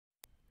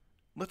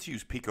Let's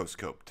use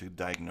Picoscope to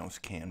diagnose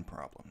CAN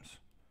problems.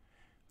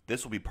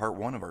 This will be part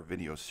 1 of our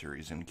video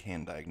series in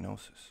CAN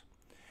diagnosis.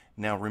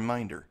 Now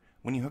reminder,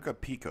 when you hook up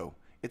Pico,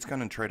 it's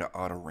going to try to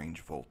auto range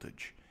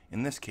voltage.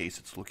 In this case,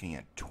 it's looking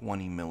at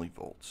 20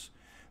 millivolts.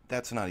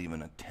 That's not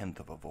even a tenth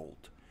of a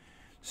volt.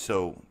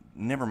 So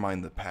never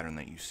mind the pattern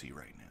that you see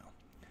right now.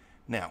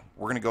 Now,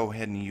 we're going to go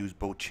ahead and use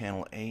both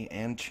channel A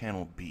and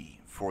channel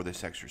B for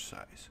this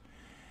exercise.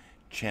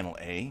 Channel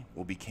A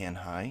will be CAN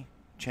high.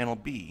 Channel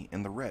B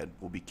in the red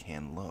will be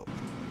CAN low.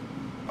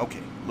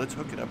 Okay, let's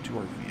hook it up to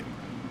our vehicle.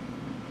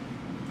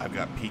 I've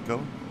got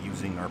Pico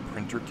using our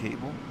printer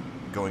cable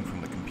going from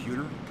the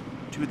computer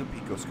to the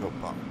Picoscope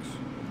box.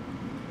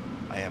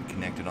 I have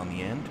connected on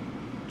the end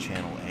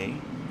channel A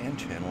and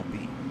channel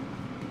B.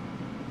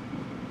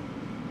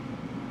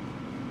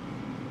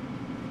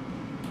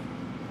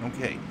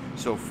 Okay,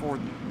 so for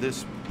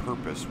this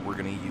purpose we're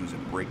going to use a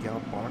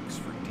breakout box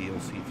for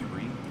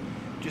DLC3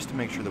 just to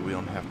make sure that we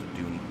don't have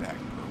to do any back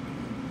probing.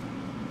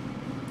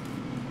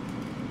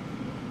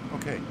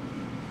 Okay,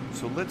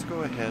 so let's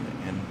go ahead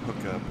and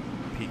hook up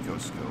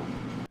Picoscope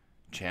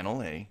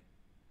channel A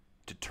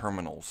to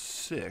terminal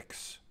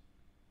 6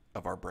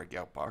 of our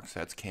breakout box.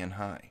 That's CAN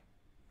high.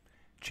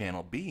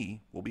 Channel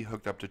B will be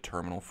hooked up to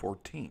terminal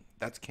 14.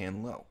 That's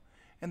CAN low.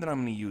 And then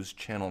I'm going to use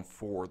channel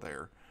 4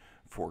 there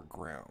for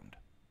ground.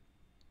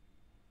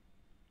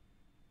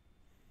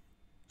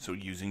 So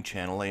using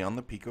channel A on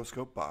the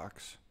Picoscope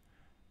box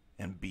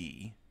and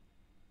B,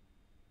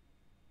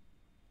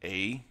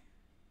 A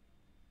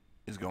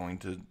is going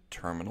to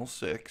terminal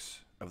 6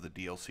 of the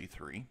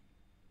DLC3,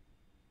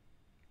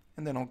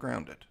 and then I'll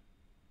ground it.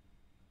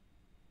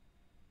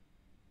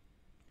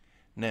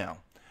 Now,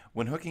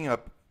 when hooking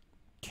up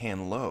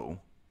CAN low,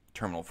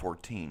 terminal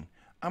 14,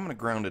 I'm going to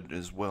ground it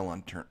as well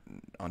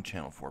on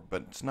channel 4,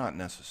 but it's not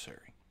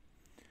necessary.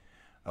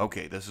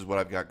 Okay, this is what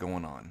I've got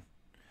going on.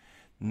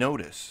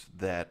 Notice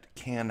that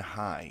CAN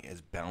high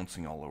is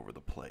bouncing all over the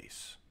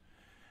place.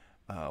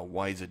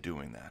 Why is it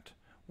doing that?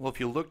 Well, if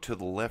you look to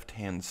the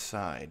left-hand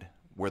side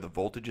where the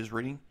voltage is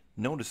reading,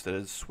 notice that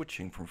it's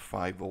switching from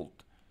 5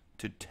 volt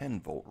to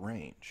 10 volt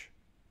range.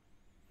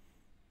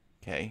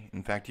 Okay,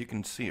 in fact, you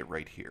can see it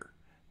right here.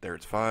 There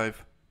it's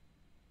 5,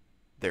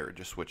 there it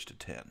just switched to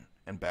 10,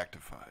 and back to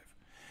 5.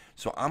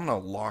 So I'm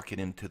going to lock it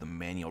into the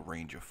manual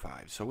range of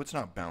 5, so it's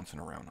not bouncing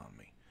around on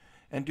me.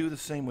 And do the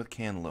same with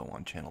CAN low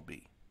on channel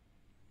B.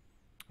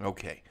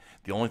 Okay,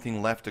 the only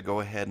thing left to go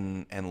ahead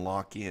and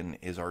lock in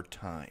is our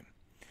time.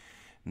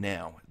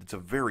 Now, it's a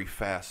very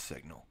fast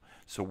signal,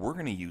 so we're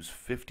going to use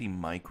 50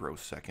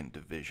 microsecond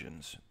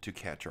divisions to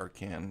catch our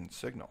CAN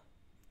signal.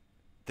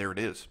 There it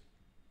is.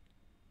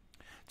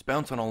 It's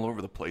bouncing all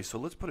over the place, so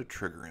let's put a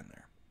trigger in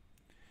there.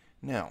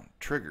 Now,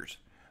 triggers.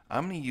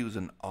 I'm going to use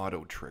an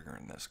auto trigger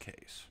in this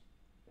case.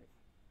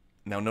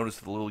 Now notice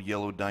the little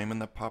yellow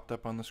diamond that popped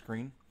up on the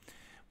screen?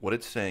 What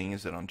it's saying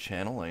is that on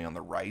channel A, on the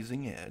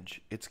rising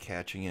edge, it's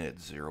catching it at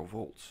 0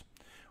 volts.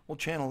 Well,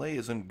 channel A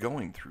isn't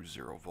going through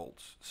 0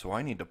 volts, so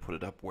I need to put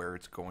it up where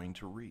it's going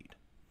to read.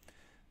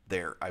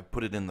 There, I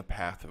put it in the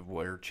path of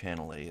where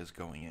channel A is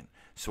going in.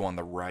 So on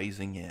the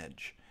rising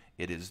edge,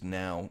 it is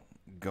now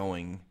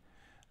going,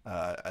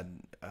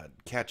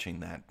 catching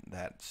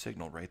that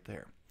signal right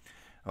there.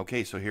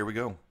 Okay, so here we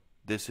go.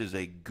 This is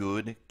a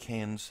good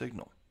CAN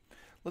signal.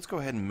 Let's go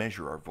ahead and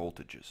measure our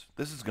voltages.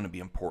 This is going to be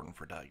important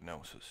for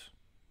diagnosis.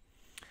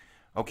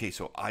 Okay,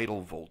 so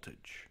idle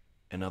voltage,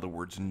 in other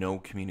words, no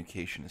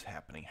communication is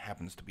happening,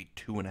 happens to be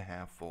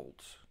 2.5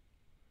 volts.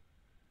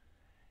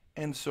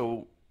 And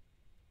so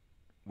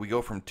we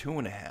go from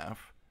 2.5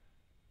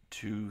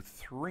 to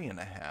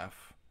 3.5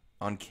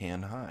 on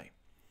CAN high.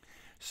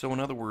 So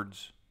in other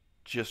words,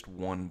 just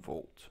 1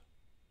 volt.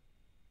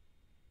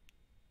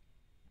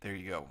 There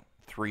you go,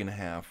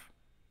 3.5.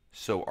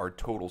 So our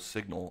total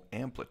signal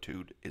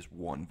amplitude is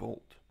 1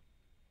 volt.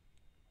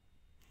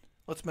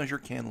 Let's measure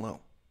CAN low.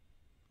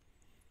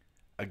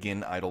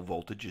 Again, idle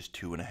voltage is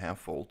 2.5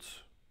 volts.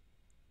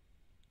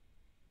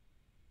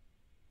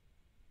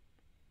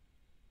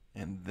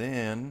 And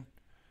then,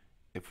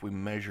 if we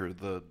measure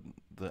the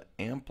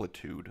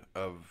amplitude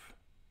of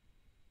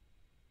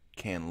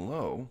CAN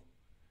low,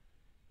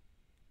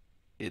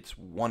 it's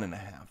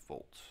 1.5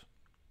 volts.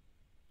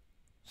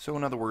 So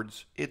in other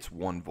words, it's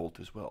 1 volt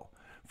as well,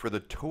 for the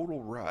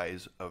total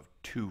rise of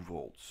 2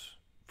 volts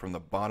from the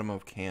bottom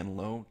of CAN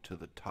low to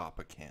the top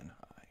of CAN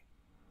high.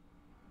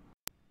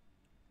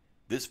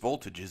 This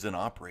voltage isn't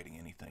operating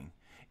anything.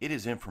 It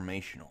is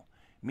informational,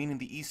 meaning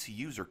the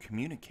ECUs are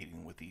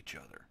communicating with each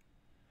other.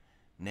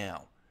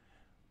 Now,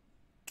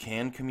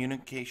 CAN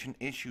communication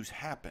issues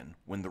happen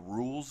when the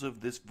rules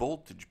of this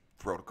voltage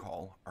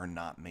protocol are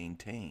not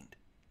maintained.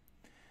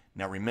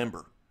 Now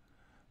remember,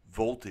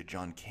 voltage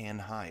on CAN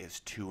high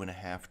is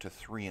 2.5 to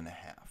 3.5,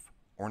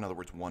 or in other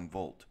words 1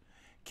 volt.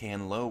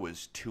 CAN low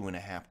is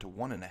 2.5 to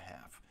 1.5,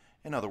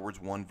 in other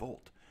words 1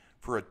 volt,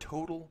 for a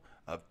total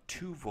of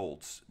 2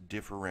 volts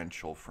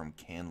differential from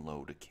CAN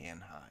low to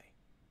CAN high.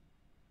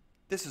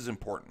 This is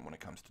important when it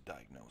comes to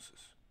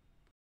diagnosis.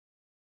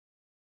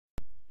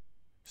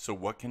 So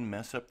what can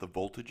mess up the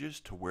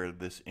voltages to where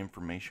this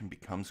information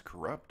becomes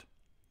corrupt?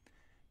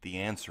 The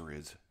answer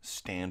is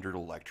standard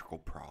electrical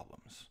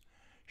problems.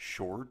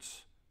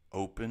 Shorts,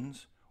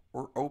 opens,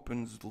 or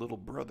opens' little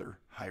brother,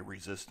 high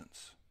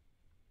resistance.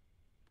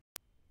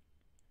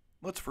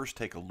 Let's first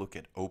take a look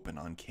at open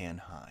on CAN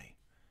high.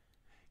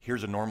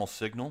 Here's a normal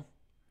signal,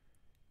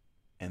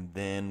 and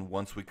then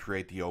once we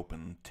create the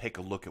open, take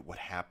a look at what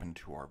happened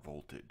to our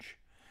voltage.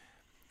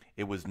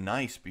 It was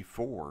nice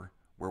before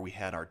where we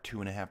had our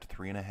 2.5 to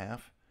 3.5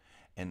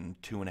 and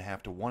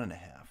 2.5 to 1.5.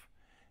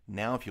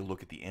 Now if you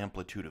look at the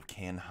amplitude of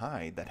CAN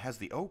high that has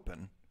the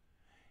open,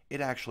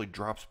 it actually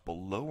drops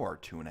below our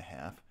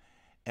 2.5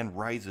 and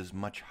rises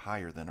much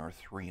higher than our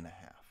 3.5.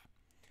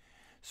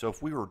 So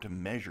if we were to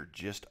measure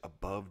just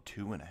above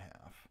 2.5,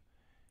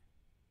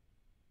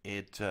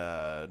 it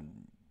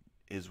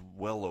is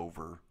well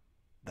over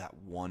that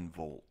 1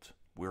 volt.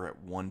 We're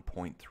at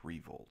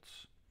 1.3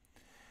 volts.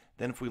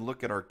 Then if we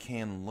look at our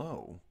CAN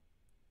low,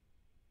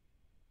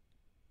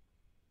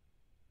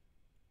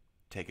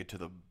 take it to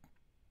the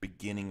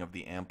beginning of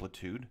the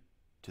amplitude,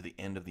 to the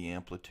end of the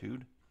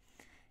amplitude,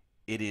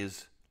 it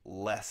is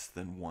less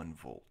than 1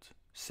 volt,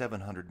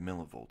 700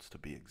 millivolts to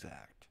be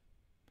exact.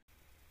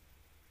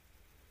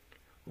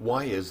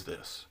 Why is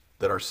this,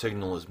 that our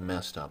signal is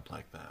messed up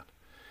like that?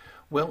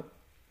 Well,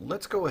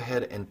 let's go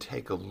ahead and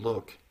take a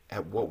look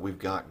at what we've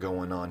got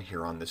going on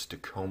here on this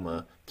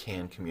Tacoma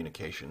CAN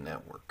communication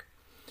network.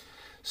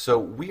 So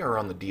we are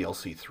on the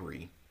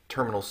DLC3,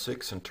 terminal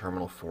 6 and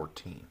terminal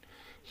 14.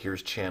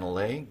 Here's channel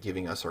A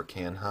giving us our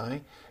CAN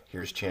high.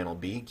 Here's channel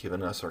B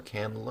giving us our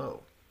CAN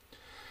low.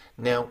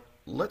 Now,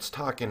 let's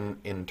talk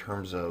in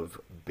terms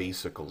of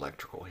basic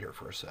electrical here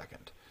for a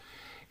second.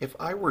 If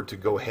I were to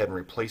go ahead and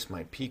replace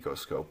my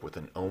picoscope with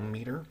an ohm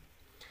meter,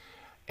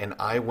 and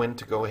I went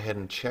to go ahead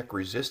and check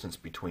resistance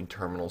between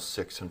terminals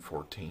 6 and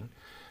 14,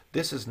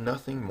 this is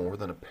nothing more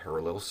than a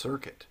parallel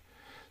circuit.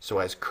 So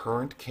as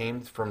current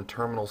came from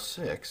terminal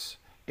 6,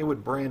 it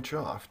would branch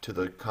off to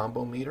the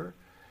combo meter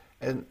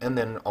and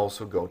then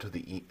also go to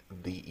the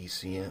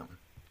ECM.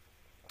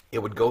 It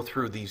would go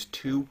through these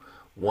two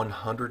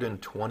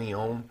 120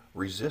 ohm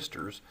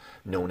resistors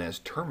known as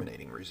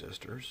terminating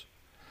resistors,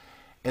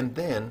 and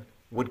then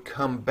would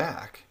come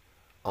back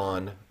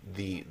on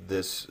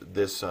this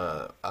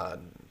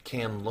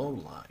CAN low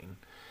line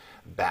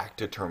back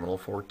to terminal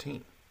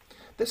 14.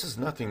 This is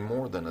nothing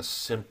more than a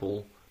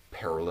simple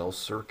parallel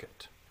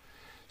circuit.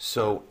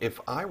 So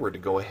if I were to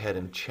go ahead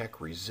and check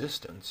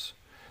resistance,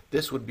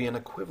 this would be an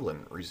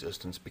equivalent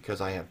resistance because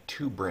I have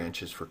two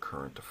branches for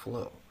current to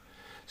flow.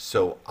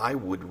 So I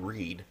would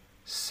read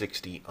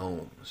 60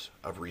 ohms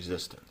of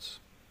resistance.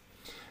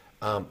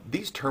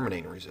 These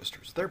terminating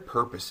resistors, their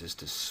purpose is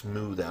to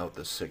smooth out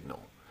the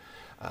signal.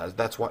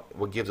 That's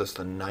what gives us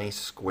the nice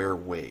square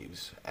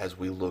waves as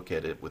we look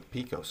at it with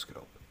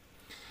Picoscope.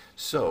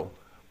 So,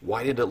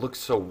 why did it look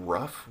so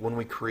rough when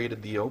we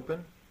created the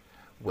open?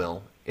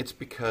 Well, it's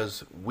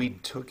because we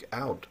took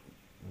out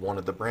one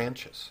of the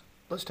branches.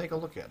 Let's take a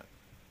look at it.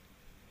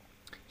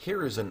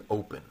 Here is an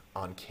open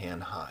on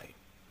CAN high.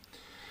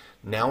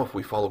 Now if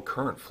we follow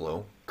current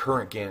flow,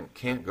 current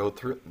can't go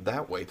through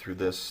that way through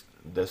this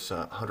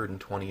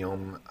 120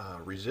 ohm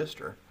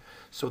resistor.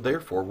 So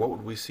therefore, what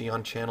would we see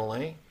on channel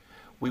A?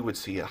 We would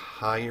see a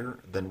higher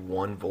than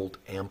 1 volt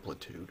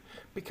amplitude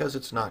because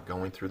it's not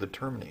going through the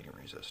terminating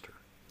resistor.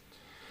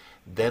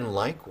 Then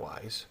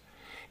likewise,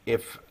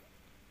 if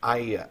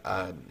I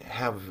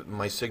have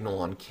my signal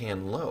on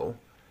CAN low,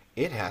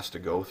 it has to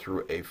go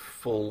through a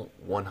full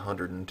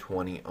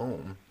 120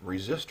 ohm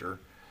resistor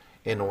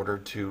in order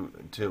to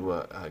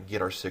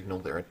get our signal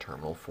there at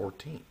terminal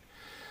 14.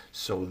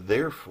 So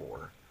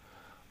therefore,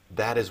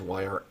 that is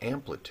why our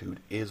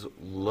amplitude is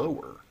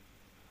lower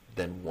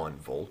than 1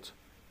 volt,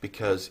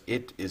 because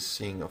it is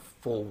seeing a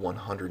full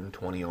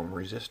 120 ohm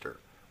resistor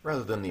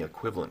rather than the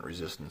equivalent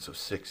resistance of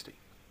 60.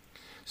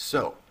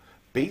 So,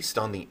 based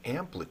on the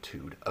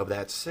amplitude of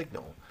that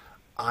signal,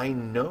 I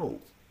know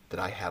that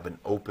I have an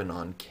open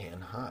on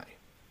CAN high.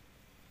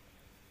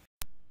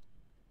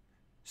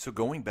 So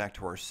going back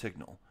to our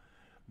signal,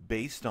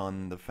 based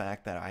on the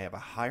fact that I have a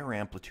higher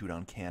amplitude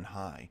on CAN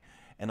high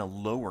and a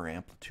lower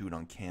amplitude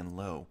on CAN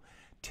low,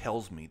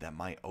 tells me that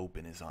my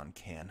open is on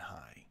CAN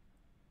high.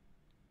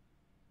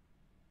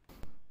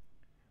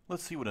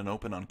 Let's see what an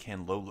open on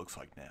CAN low looks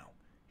like now.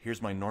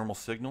 Here's my normal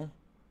signal,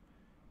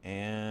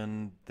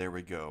 and there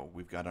we go.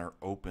 We've got our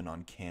open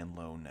on CAN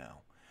low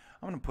now.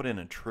 I'm going to put in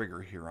a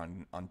trigger here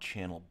on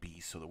channel B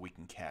so that we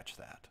can catch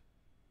that.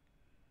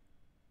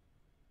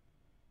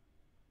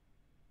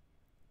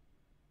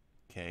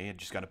 Okay, I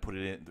just got to put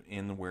it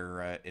in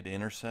where it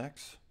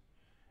intersects,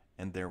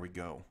 and there we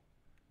go.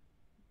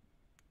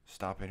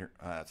 Stop it.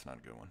 That's not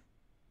a good one.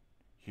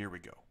 Here we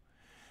go.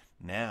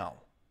 Now,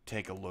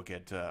 take a look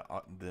at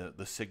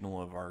the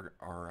signal of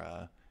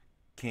our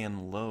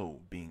CAN low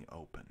being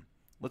open.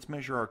 Let's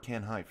measure our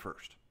CAN high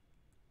first.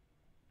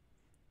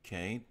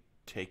 Okay,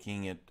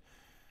 taking it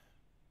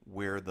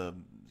where the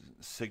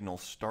signal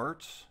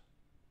starts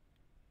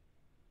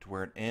to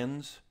where it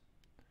ends,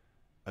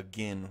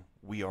 Again,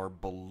 we are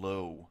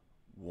below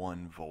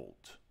 1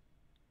 volt.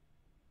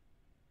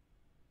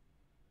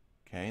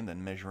 Okay, and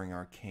then measuring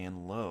our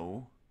CAN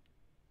low,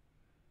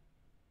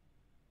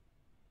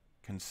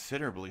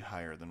 considerably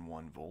higher than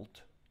 1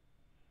 volt.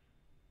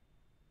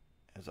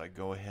 As I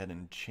go ahead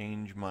and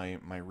change my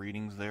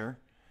readings there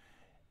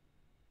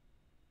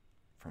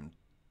from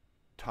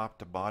top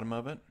to bottom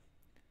of it,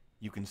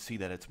 you can see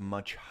that it's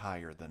much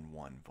higher than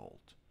 1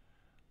 volt.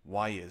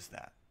 Why is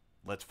that?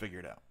 Let's figure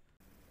it out.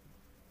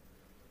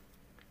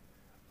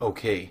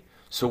 Okay,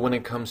 so when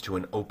it comes to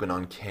an open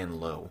on CAN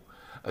low,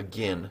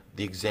 again,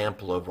 the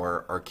example of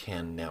our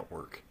CAN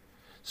network.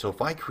 So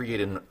if I create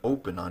an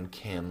open on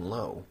CAN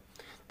low,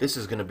 this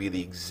is going to be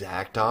the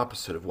exact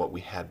opposite of what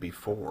we had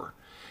before.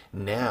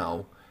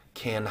 Now,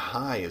 CAN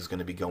high is going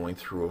to be going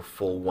through a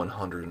full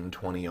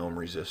 120 ohm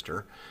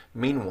resistor.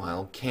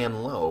 Meanwhile,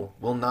 CAN low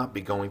will not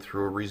be going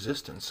through a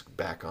resistance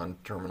back on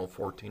terminal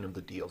 14 of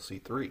the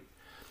DLC3.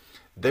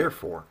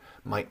 Therefore,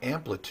 my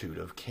amplitude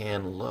of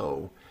CAN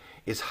low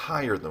is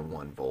higher than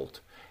 1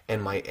 volt,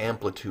 and my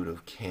amplitude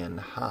of CAN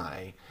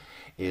high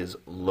is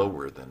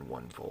lower than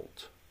 1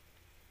 volt.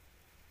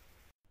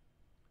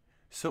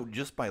 So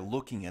just by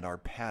looking at our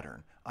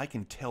pattern, I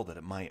can tell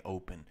that my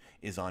open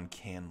is on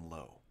CAN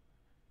low.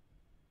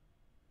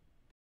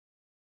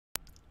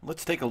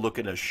 Let's take a look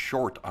at a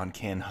short on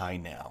CAN high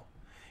now.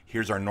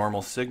 Here's our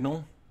normal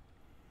signal,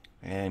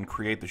 and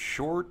create the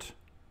short.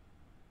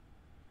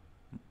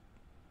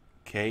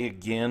 Okay,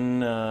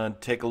 again,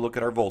 take a look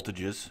at our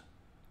voltages.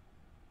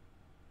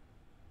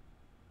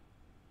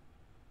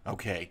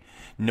 Okay,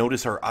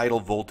 notice our idle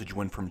voltage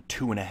went from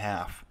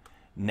 2.5,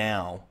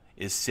 now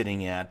is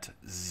sitting at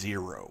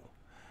 0,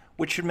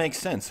 which should make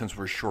sense since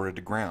we're shorted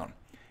to ground.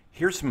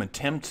 Here's some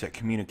attempts at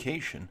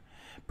communication,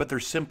 but they're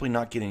simply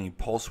not getting any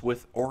pulse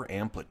width or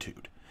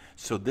amplitude,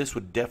 so this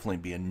would definitely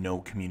be a no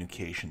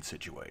communication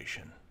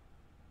situation.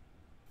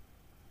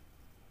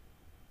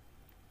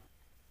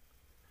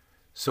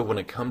 So when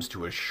it comes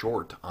to a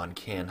short on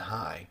CAN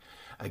high,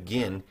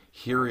 again,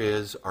 here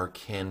is our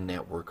CAN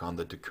network on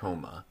the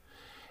Tacoma,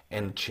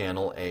 and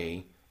channel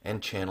A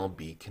and channel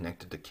B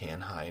connected to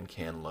CAN high and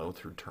CAN low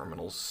through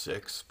terminals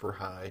 6 for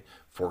high,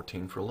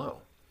 14 for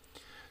low.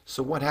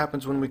 So what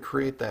happens when we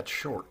create that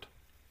short?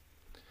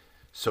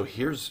 So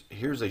here's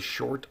a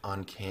short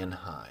on CAN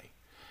high.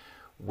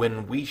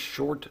 When we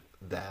short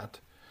that,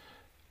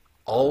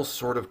 all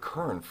sort of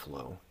current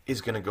flow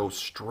is going to go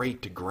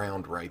straight to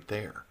ground right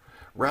there,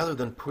 rather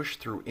than push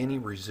through any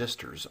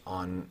resistors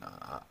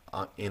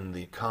in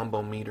the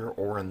combo meter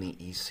or in the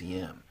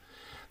ECM.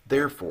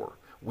 Therefore,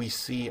 we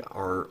see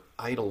our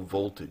idle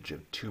voltage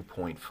of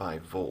 2.5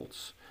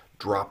 volts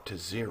drop to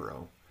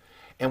 0,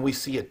 and we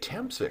see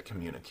attempts at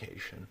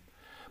communication,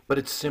 but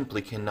it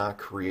simply cannot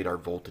create our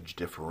voltage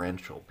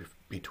differential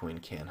between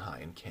CAN high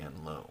and CAN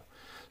low.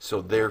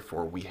 So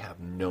therefore, we have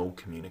no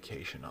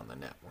communication on the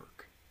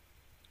network.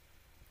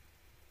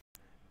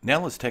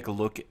 Now let's take a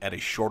look at a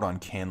short on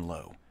CAN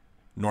low.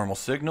 Normal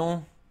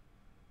signal,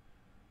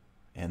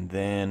 and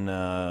then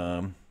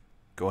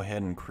go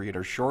ahead and create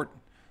our short.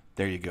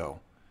 There you go.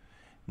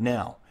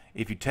 Now,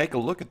 if you take a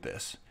look at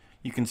this,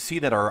 you can see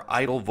that our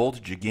idle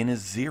voltage again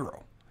is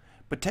 0.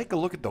 But take a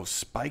look at those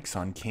spikes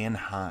on CAN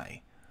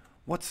high.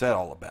 What's that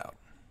all about?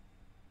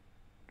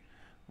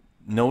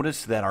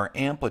 Notice that our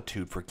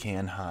amplitude for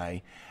CAN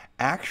high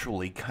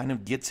actually kind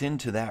of gets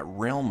into that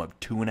realm of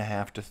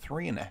 2.5 to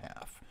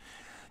 3.5.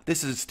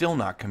 This is still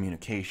not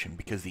communication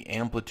because the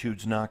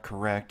amplitude's not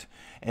correct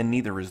and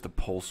neither is the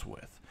pulse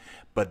width.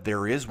 But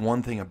there is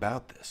one thing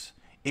about this.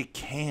 It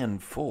can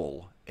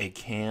fool a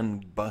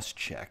CAN bus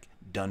check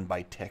done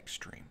by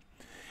Techstream.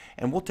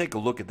 And we'll take a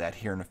look at that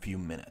here in a few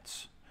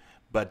minutes.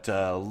 But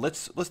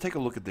let's take a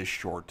look at this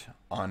short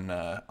on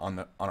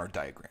our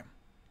diagram.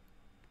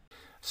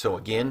 So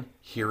again,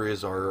 here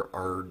is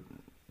our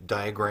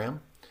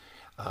diagram.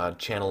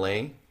 Channel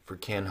A for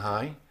CAN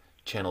high,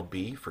 channel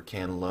B for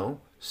CAN low,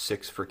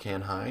 6 for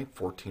CAN high,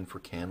 14 for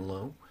CAN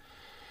low.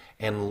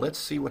 And let's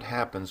see what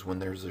happens when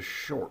there's a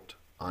short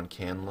on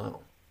CAN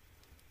low.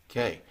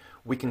 Okay,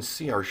 we can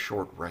see our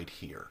short right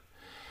here.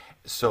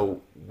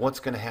 So what's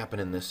going to happen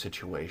in this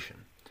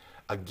situation?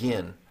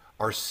 Again,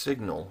 our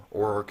signal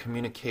or our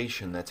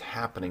communication that's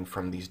happening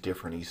from these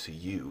different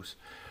ECUs,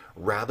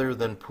 rather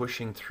than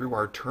pushing through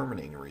our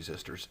terminating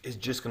resistors, is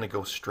just going to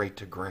go straight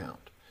to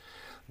ground.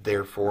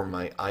 Therefore,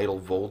 my idle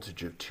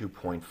voltage of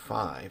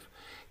 2.5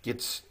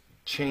 gets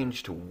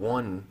changed to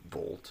 1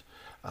 volt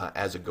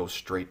as it goes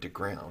straight to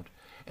ground.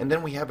 And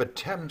then we have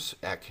attempts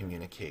at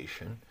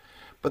communication,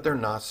 but they're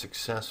not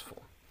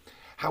successful.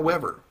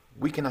 However,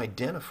 we can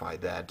identify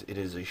that it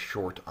is a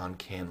short on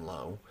CAN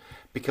low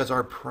because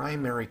our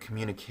primary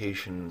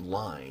communication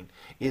line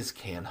is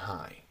CAN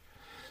high.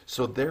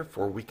 So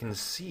therefore, we can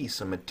see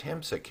some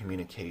attempts at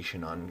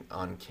communication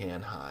on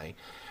CAN high,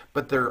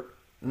 but they're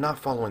not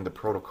following the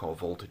protocol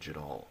voltage at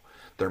all.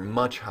 They're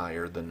much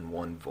higher than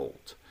 1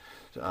 volt.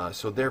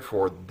 So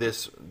therefore,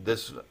 this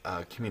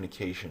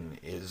communication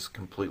is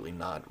completely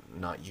not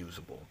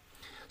usable.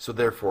 So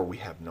therefore, we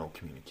have no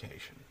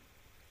communication.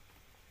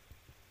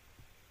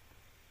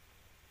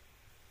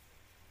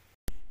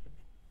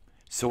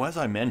 So as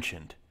I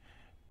mentioned,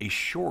 a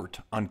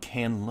short on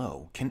CAN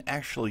low can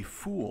actually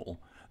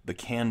fool the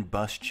CAN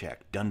bus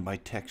check done by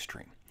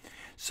Techstream.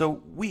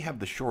 So we have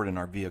the short in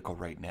our vehicle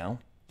right now.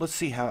 Let's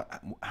see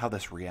how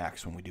this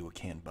reacts when we do a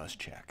CAN bus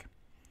check.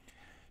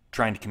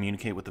 Trying to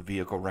communicate with the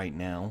vehicle right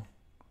now,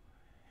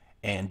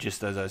 and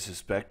just as I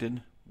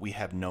suspected, we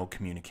have no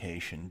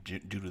communication due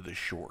to the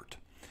short.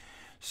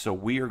 So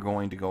we are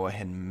going to go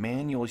ahead and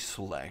manually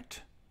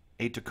select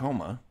a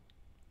Tacoma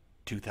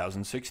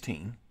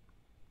 2016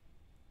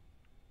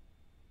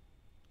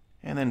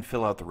 and then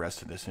fill out the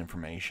rest of this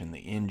information, the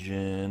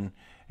engine,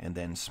 and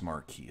then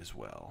smart key as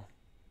well.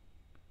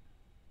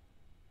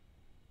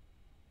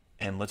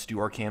 And let's do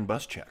our CAN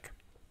bus check.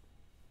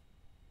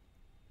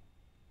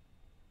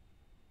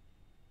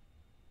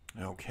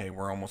 Okay,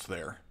 we're almost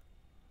there.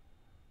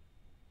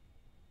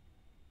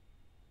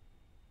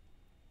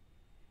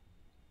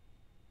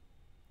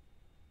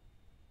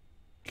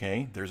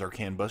 Okay, there's our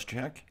CAN bus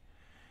check.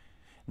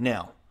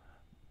 Now,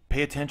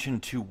 pay attention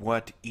to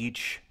what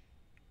each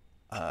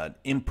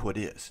input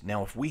is.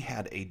 Now, if we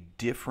had a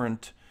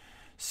different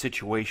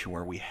situation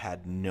where we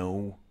had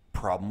no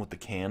problem with the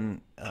CAN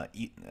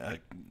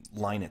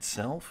line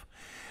itself,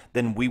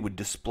 then we would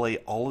display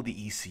all of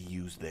the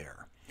ECUs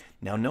there.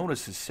 Now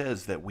notice it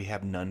says that we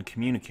have none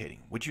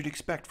communicating, which you'd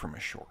expect from a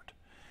short.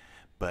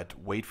 But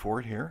wait for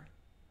it here.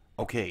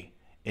 Okay,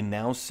 it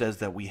now says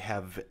that we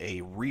have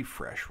a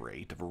refresh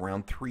rate of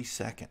around 3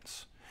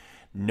 seconds.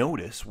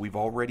 Notice we've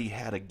already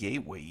had a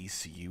gateway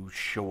ECU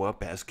show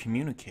up as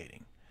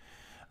communicating.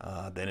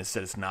 Then it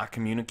said it's not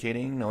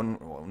communicating. No,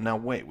 now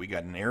wait, we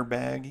got an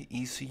airbag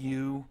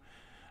ECU.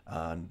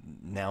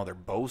 Now they're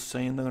both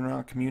saying that they're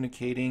not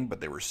communicating,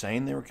 but they were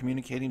saying they were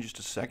communicating just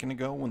a second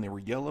ago when they were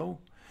yellow.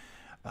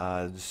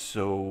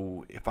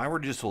 So if I were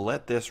just to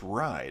let this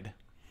ride,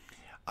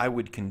 I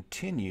would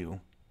continue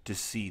to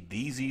see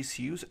these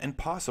ECUs and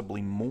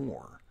possibly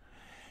more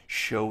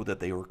show that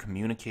they were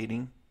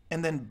communicating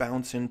and then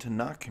bounce into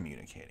not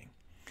communicating.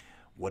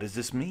 What does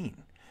this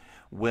mean?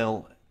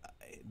 Well,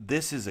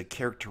 this is a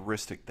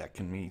characteristic that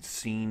can be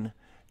seen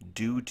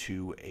due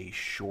to a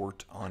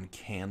short on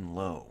CAN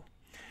low.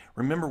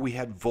 Remember, we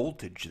had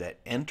voltage that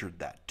entered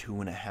that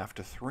 2.5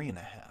 to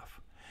 3.5.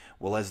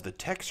 Well, as the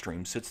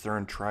Techstream sits there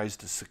and tries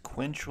to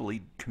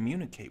sequentially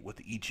communicate with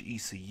each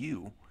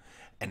ECU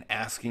and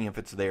asking if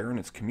it's there and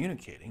it's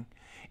communicating,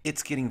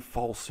 it's getting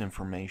false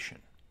information.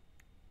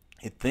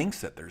 It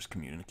thinks that there's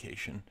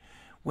communication,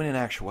 when in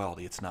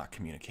actuality it's not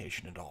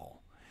communication at all.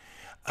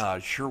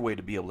 Sure way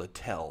to be able to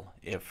tell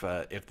if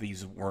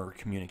these were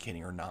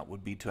communicating or not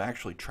would be to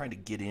actually try to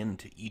get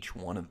into each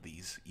one of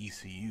these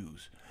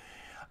ECUs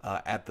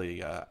at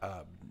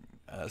the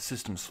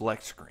system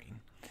select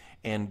screen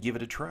and give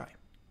it a try.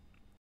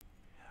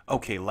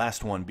 Okay,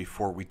 last one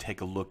before we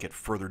take a look at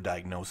further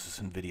diagnosis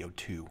in video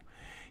 2.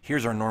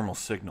 Here's our normal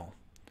signal,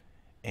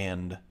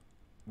 and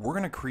we're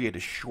going to create a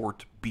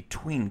short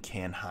between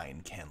CAN high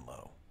and CAN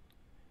low.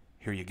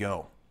 Here you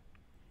go.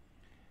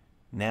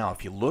 Now,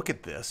 if you look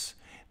at this,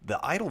 the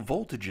idle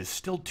voltage is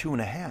still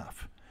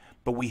 2.5,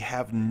 but we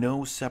have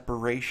no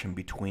separation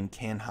between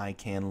CAN high,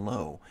 CAN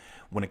low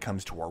when it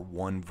comes to our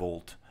 1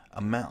 volt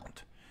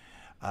amount.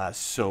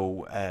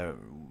 So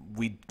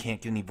we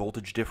can't get any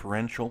voltage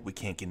differential, we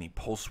can't get any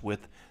pulse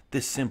width.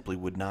 This simply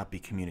would not be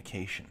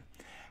communication.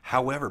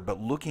 However, but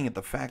looking at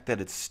the fact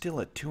that it's still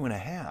at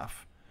 2.5,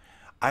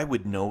 I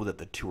would know that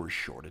the two are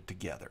shorted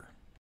together.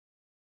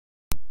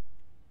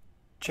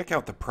 Check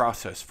out the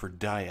process for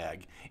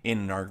Diag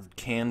in our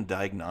CAN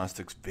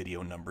diagnostics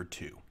video number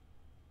 2.